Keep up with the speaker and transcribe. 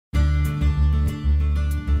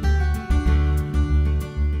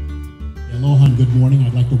good morning.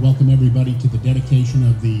 I'd like to welcome everybody to the dedication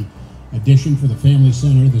of the addition for the Family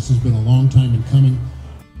Center. This has been a long time in coming.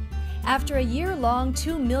 After a year-long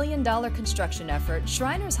 $2 million construction effort,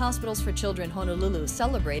 Shriners Hospitals for Children Honolulu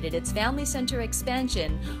celebrated its Family Center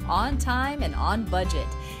expansion on time and on budget,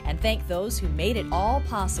 and thanked those who made it all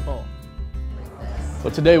possible.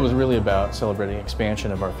 Well, today was really about celebrating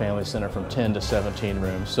expansion of our Family Center from 10 to 17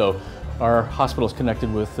 rooms. So our hospital is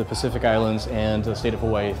connected with the Pacific Islands and the state of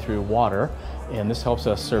Hawaii through water, and this helps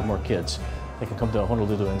us serve more kids. They can come to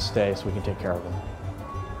Honolulu and stay so we can take care of them.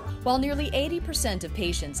 While nearly 80% of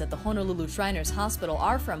patients at the Honolulu Shriners Hospital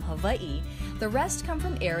are from Hawaii, the rest come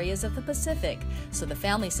from areas of the Pacific, so the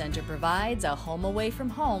Family Center provides a home away from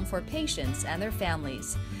home for patients and their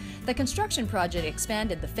families. The construction project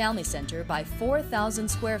expanded the Family Center by 4,000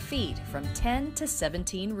 square feet from 10 to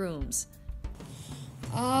 17 rooms.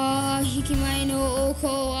 Hikimai no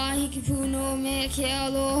oko, hikipu no me ke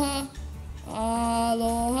aloha.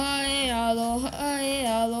 Aloha e, aloha e,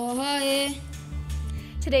 aloha e.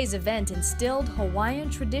 Today's event instilled Hawaiian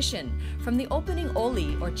tradition, from the opening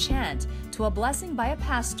oli or chant to a blessing by a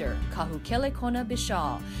pastor, Kahukele Kona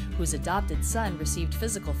Bishal, whose adopted son received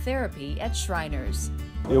physical therapy at Shriners.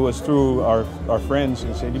 It was through our friends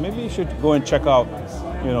who said, maybe you should go and check out,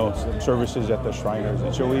 some services at the Shriners.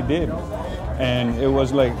 And so we did. And it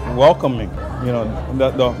was like welcoming,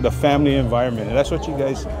 the family environment. And that's what you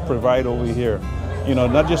guys provide over here.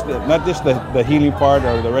 Not just the healing part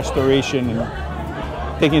or the restoration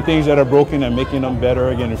and taking things that are broken and making them better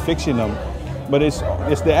again and fixing them. But it's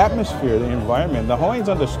the atmosphere, the environment. The Hawaiians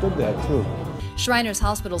understood that too. Shriners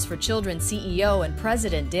Hospitals for Children CEO and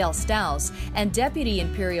President Dale Stauss and Deputy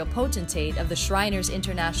Imperial Potentate of the Shriners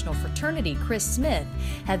International Fraternity Chris Smith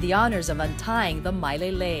had the honors of untying the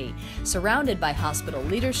Mailele, surrounded by hospital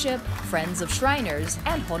leadership, friends of Shriners,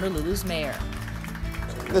 and Honolulu's mayor.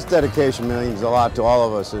 This dedication means a lot to all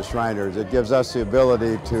of us as Shriners. It gives us the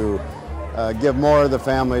ability to give more of the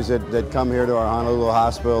families that come here to our Honolulu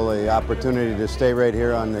hospital the opportunity to stay right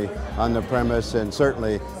here on the premise, and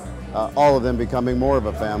certainly all of them becoming more of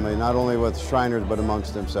a family, not only with Shriners but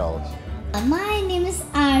amongst themselves. My name is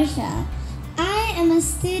Arsha. I am a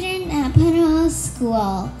student at Panoa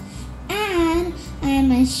School, and I am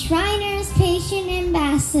a Shriners Patient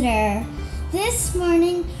Ambassador. This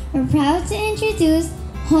morning, we're proud to introduce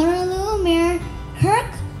Honolulu Mayor Kirk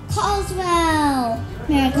Caldwell.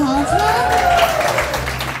 Mayor Caldwell?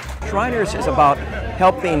 Shriners is about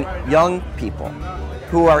helping young people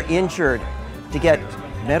who are injured to get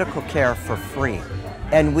medical care for free.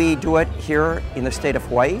 And we do it here in the state of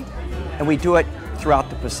Hawaii, and we do it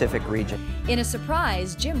throughout the Pacific region. In a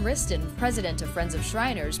surprise, Jim Wriston, president of Friends of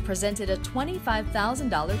Shriners, presented a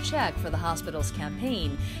 $25,000 check for the hospital's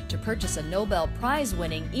campaign to purchase a Nobel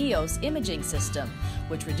Prize-winning EOS imaging system,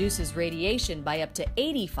 which reduces radiation by up to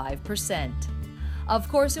 85%. Of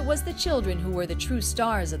course, it was the children who were the true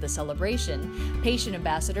stars of the celebration. Patient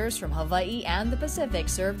ambassadors from Hawaii and the Pacific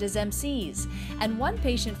served as MCs, and one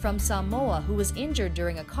patient from Samoa who was injured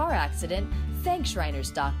during a car accident thanked Shriners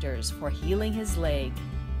doctors for healing his leg.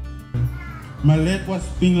 My leg was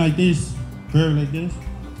being like this, curved like this,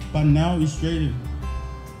 but now it's straightened.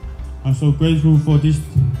 I'm so grateful for this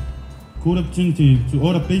cool opportunity to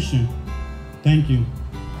all the patients. Thank you.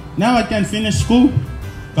 Now I can finish school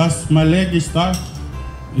because my leg is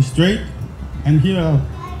straight and here.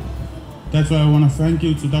 That's why I want to thank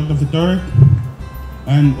you to Dr. Fedoric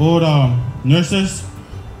and all the nurses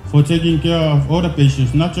for taking care of all the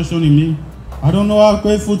patients, not just only me. I don't know how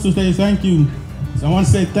grateful to say thank you. So I want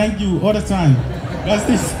to say thank you all the time. Because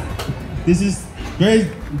this is great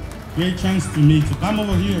chance to me to come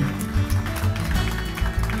over here